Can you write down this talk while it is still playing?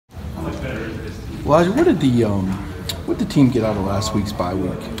Elijah, what did the team get out of last week's bye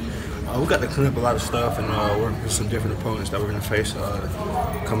week? We got to clean up a lot of stuff and work with some different opponents that we're going to face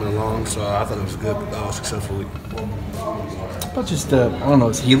coming along. So I thought it was a good, successful week. About just, I don't know,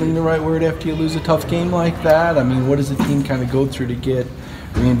 is healing the right word after you lose a tough game like that? I mean, what does the team kind of go through to get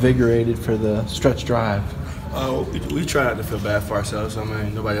reinvigorated for the stretch drive? We try not to feel bad for ourselves. I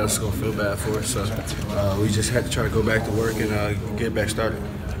mean, nobody else is going to feel bad for us. So we just had to try to go back to work and get back started.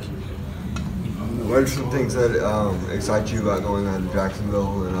 What are some things that excite you about going on to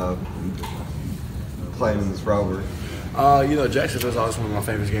Jacksonville and playing in this rivalry? Jacksonville's always one of my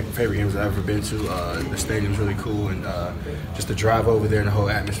favorite games I've ever been to. The stadium's really cool, and just the drive over there and the whole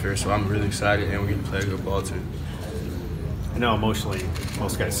atmosphere. So I'm really excited, and we're going to play a good ball team. I know emotionally,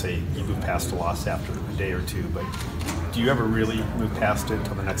 most guys say you move past a loss after a day or two, but do you ever really move past it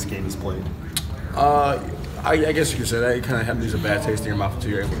until the next game is played? I guess you could say that. You kind of have to lose a bad taste in your mouth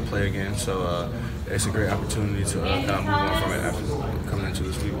until you're able to play again. So it's a great opportunity to kind of move on from it after coming into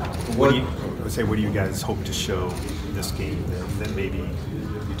this week. What do you guys hope to show this game that maybe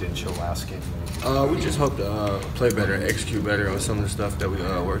you didn't show last game? We just hope to play better, execute better on some of the stuff that we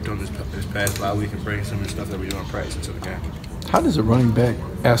worked on this past bye week and bring some of the stuff that we do in practice into the game. How does a running back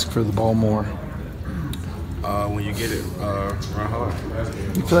ask for the ball more? When you get it, run hard.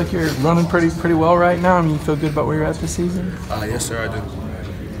 You feel like you're running pretty well right now? I mean, you feel good about where you're at this season? Yes, sir, I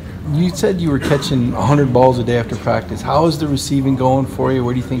do. You said you were catching 100 balls a day after practice. How is the receiving going for you?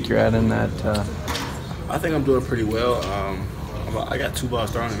 Where do you think you're at in that? I think I'm doing pretty well. I got 2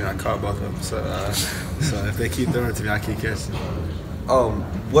 balls thrown at me. I caught both of them. So if they keep throwing it to me, I keep catching.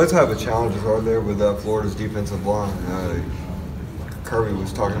 What type of challenges are there with Florida's defensive line? Kirby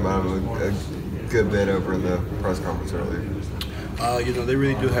was talking about it a good bit over in the press conference earlier. They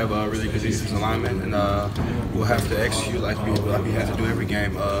really do have a really good defensive alignment, and we'll have to execute like we have to do every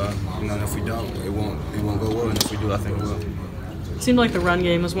game. And if we don't, it won't go well. And if we do, I think it will. It seemed like the run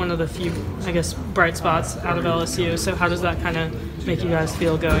game was one of the few, I guess, bright spots out of LSU. So how does that kind of make you guys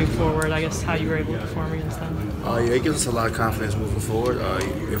feel going forward? I guess how you were able to perform against them? It gives us a lot of confidence moving forward.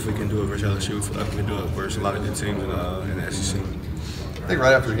 If we can do it versus LSU, we feel like we can do it versus a lot of good teams in the SEC. I think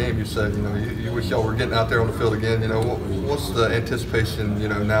right after the game you said, you wish y'all were getting out there on the field again. What's the anticipation,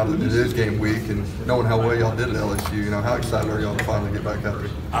 now that it is game week and knowing how well y'all did at LSU, how excited are y'all to finally get back out there?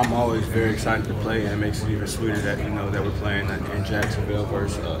 I'm always very excited to play, and it makes it even sweeter that, that we're playing in Jacksonville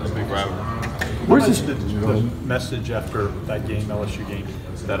versus a big rival. Where's the message after that game, LSU game,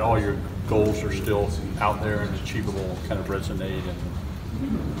 that all your goals are still out there and achievable kind of resonate?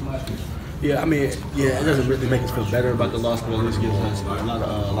 Yeah, it doesn't really make us feel better about the loss, but at least gives us a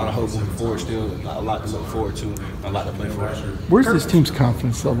lot of hope moving forward still, a lot to look forward to, a lot to play for. Where's this team's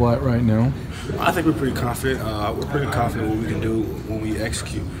confidence level at right now? I think we're pretty confident. We're pretty confident what we can do when we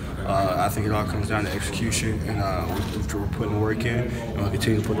execute. I think it all comes down to execution, and we're putting the work in, and we'll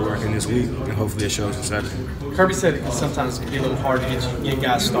continue to put the work in this week, and hopefully it shows on Saturday. Kirby said it sometimes it can be a little hard to get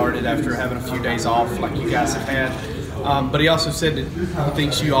guys started after having a few days off like you guys have had. But he also said that he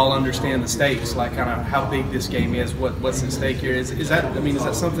thinks you all understand the stakes, like kind of how big this game is, what's at stake here. Is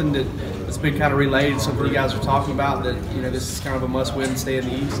that something that's been kind of relayed, something you guys are talking about, that this is kind of a must-win and stay in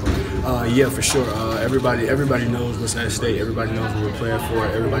the East? Yeah, for sure. Everybody knows what's at stake. Everybody knows what we're playing for.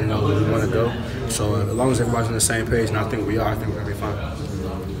 Everybody knows where we want to go. So as long as everybody's on the same page, and I think we are, I think we're gonna be fine.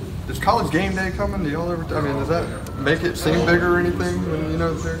 Is college game day coming? Do y'all ever? Does that make it seem bigger or anything?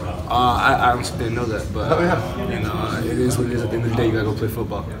 There? I honestly didn't know that, but it is what it is. At the end of the day, you gotta go play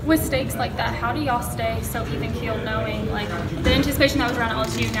football. With stakes like that, how do y'all stay so even keeled, knowing like the anticipation that was around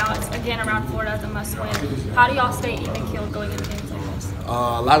LSU, now it's again around Florida as a must-win? How do y'all stay even keeled going into games like this?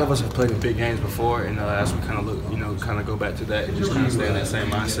 A lot of us have played in big games before, and as we kind of look, kind of go back to that and just kind of stay in that same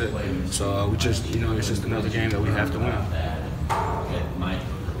mindset. So we just, it's just another game that we have to win.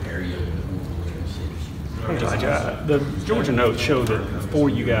 Elijah, the Georgia notes show that 4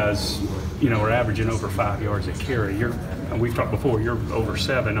 you guys, are averaging over 5 yards a carry. We've talked before, you're over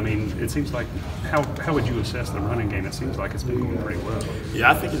 7. It seems like, how would you assess the running game? It seems like it's been going pretty well.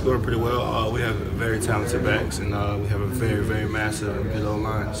 Yeah, I think it's going pretty well. We have very talented backs, and we have a very, very massive and good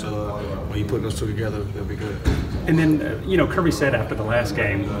O-line. So when you put those two together, it'll be good. And then, Kirby said after the last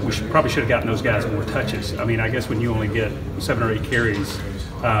game, we probably should have gotten those guys more touches. I guess when you only get 7 or 8 carries,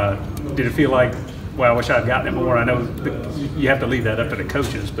 did it feel like, well, I wish I'd gotten it more? I know you have to leave that up to the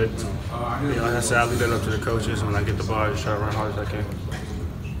coaches, but like I said, I leave that up to the coaches. When I get the ball, I just try to run hard as I can.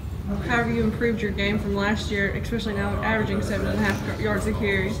 How have you improved your game from last year, especially now averaging 7.5 yards a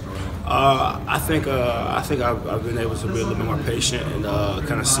carry? I think I've been able to be a little bit more patient and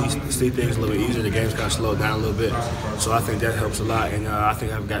kind of see things a little bit easier. The game's kind of slowed down a little bit, so I think that helps a lot. And I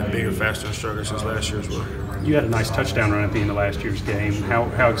think I've gotten bigger, faster, and stronger since last year as well. You had a nice touchdown run at the end of last year's game.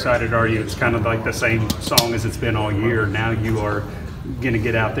 How excited are you? It's kind of like the same song as it's been all year. Now you are going to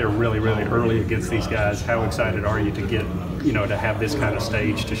get out there really, really early against these guys. How excited are you to get, to have this kind of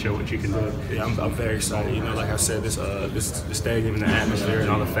stage to show what you can do? Yeah, I'm very excited. Like I said, the stadium and the atmosphere and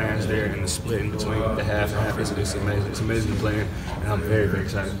all the fans there and the split in between the half and half, it's amazing. It's amazing to play in, and I'm very, very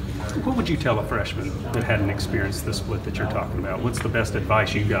excited. What would you tell a freshman that hadn't experienced the split that you're talking about? What's the best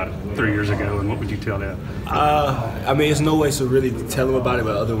advice you got 3 years ago, and what would you tell them? There's no way to really tell them about it,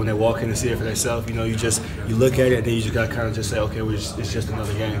 but other when they walk in and see it for themselves, you look at it and then you just got to kind of just say, okay, it's just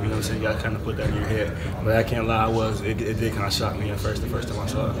another game. You know what I'm saying? You got to kind of put that in your head. But I can't lie, it did kind of shock me at first, the first time I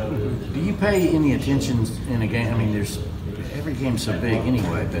saw it. Do you pay any attention in a game? I mean, every game's so big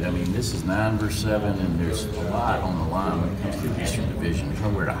anyway, but this is 9 versus 7, and there's a lot on the line when it comes to the Eastern Division. There's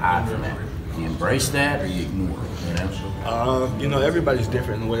nowhere to hide from that. Do you embrace that or you ignore it? Everybody's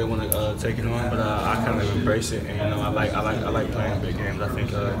different in the way they want to take it on, but I kind of embrace it, and I like playing big games. I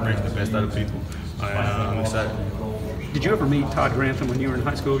think it brings the best out of people, and I'm excited. Did you ever meet Todd Grantham when you were in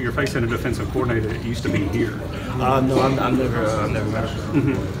high school? You're facing a defensive coordinator that used to be here. No, I've never met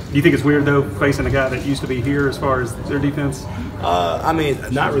him. Do you think it's weird though, facing a guy that used to be here as far as their defense?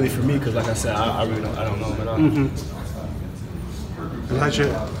 Not really for me, because like I said, I don't know him at all.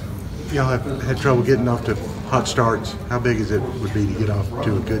 Elijah, y'all have had trouble getting off to hot starts. How big would be to get off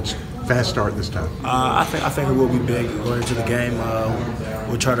to a good, fast start this time? I think it will be big going into the game.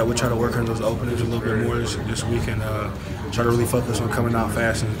 We'll try to work on those openings a little bit more this week, and try to really focus on coming out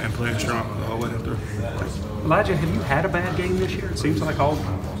fast and playing strong the whole way through. Elijah, have you had a bad game this year? It seems like all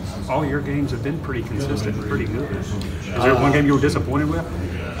your games have been pretty consistent and pretty good. Is there one game you were disappointed with?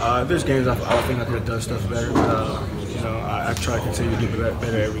 There's games I think I could have done stuff better. I try to continue to do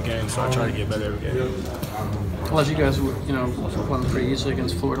better every game, so I try to get better every game. Well, as you guys, won pretty easily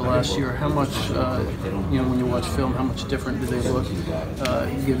against Florida last year, how much, when you watch film, how much different do they look,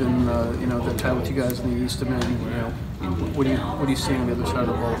 given, the time with you guys in the East? What do you see on the other side of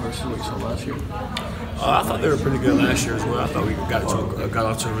the ball versus what you saw last year? I thought they were pretty good last year as well. I thought we got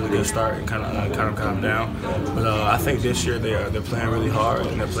off to a really good start and kind of calmed down. But I think this year they're playing really hard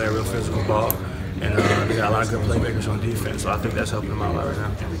and they're playing real physical ball. And they got a lot of good playmakers on defense, so I think that's helping them out a lot right now.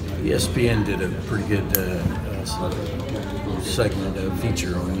 ESPN did a pretty good segment,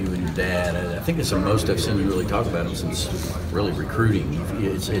 feature on you and your dad. I think it's the most I've seen you really talk about him since really recruiting.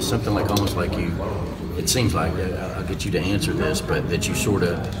 It's something like almost like you. It seems like I'll get you to answer this, but that you sort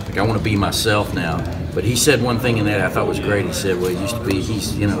of like I want to be myself now. But he said one thing in that I thought was great. He said, "Well, he's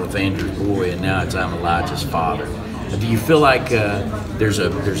Andrew's boy, and now I'm Elijah's father." Do you feel like there's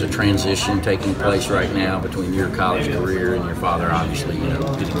a transition taking place right now between your college career and your father, obviously,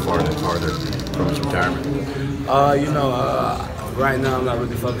 getting farther and farther from his retirement? Right now I'm not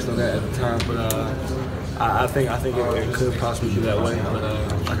really focused on that at the time, but I think it could possibly be that way. But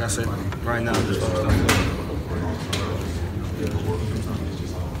like I said, right now I'm just focused on it.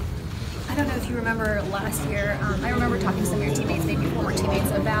 I don't know if you remember last year, I remember talking to some of your teammates, maybe former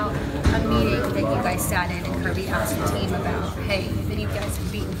teammates, about a meeting that you guys sat in and Kirby asked the team about, hey, that you guys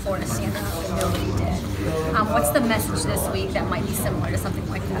have beaten Florida stand up and nobody did. What's the message this week that might be similar to something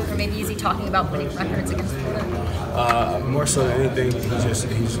like that? Or maybe is he talking about winning records against Florida? More so than anything,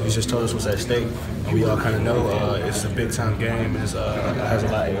 he's just told us what's at stake. And we all kind of know it's a big time game. It has a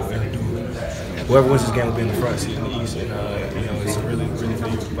lot to do. Whoever wins this game will be in the front seat in the East, and it's a really, really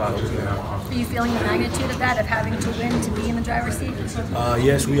big battle. Are you feeling the magnitude of that, of having to win to be in the driver's seat?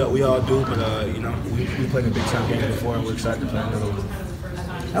 Yes, we all do, but we played a big time game before, and we're excited to play another one.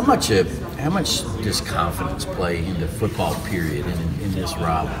 How much does confidence play in the football period in this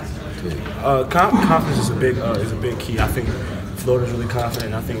rivalry? Confidence is a big key. I think Florida's really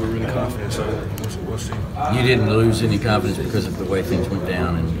confident. I think we're really confident, so we'll see. You didn't lose any confidence because of the way things went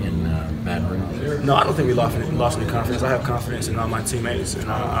down in Baton Rouge? No, I don't think we lost any confidence. I have confidence in all my teammates, and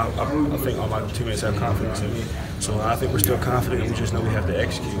I think all my teammates have confidence in me. So I think we're still confident, and we just know we have to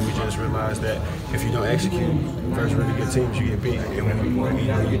execute. We just realize that if you don't execute versus really good teams, you get beat. And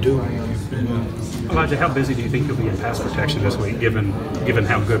when you do, Elijah, how busy do you think you'll be in pass protection this week, given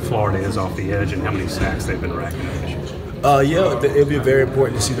how good Florida is off the edge and how many sacks they've been racking up this year? It'll be very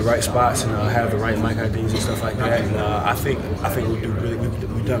important to see the right spots and have the right mic IDs and stuff like that. And I think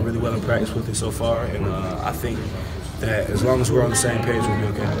we've done really well in practice with it so far. And I think that as long as we're on the same page, we'll be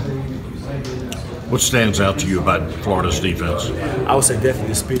okay. What stands out to you about Florida's defense? I would say definitely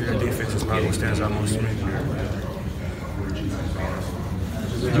the speed of the defense is probably what stands out most to me.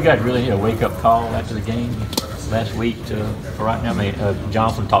 Did you guys really need a wake-up call after the game last week to right now? I mean,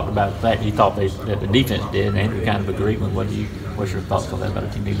 Johnson talked about the fact he thought that the defense did, and Andrew kind of agreed with what's your thoughts on that about a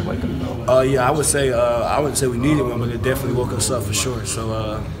team needing a wake-up call? Yeah, I wouldn't say we needed one, but it definitely woke us up for sure.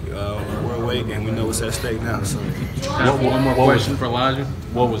 So we're awake and we know what's at stake now. So. One more question for Elijah.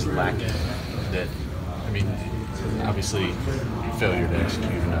 What was lacking? That, I mean, obviously failure to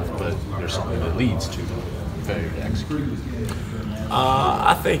execute enough, but there's something that leads to failure to execute.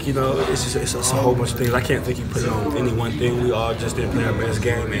 I think it's a whole bunch of things. I can't think you put it on any one thing. We all just didn't play our best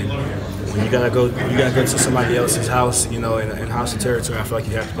game, and when you gotta go to somebody else's house, in house of territory, I feel like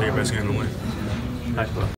you have to play your best game to win.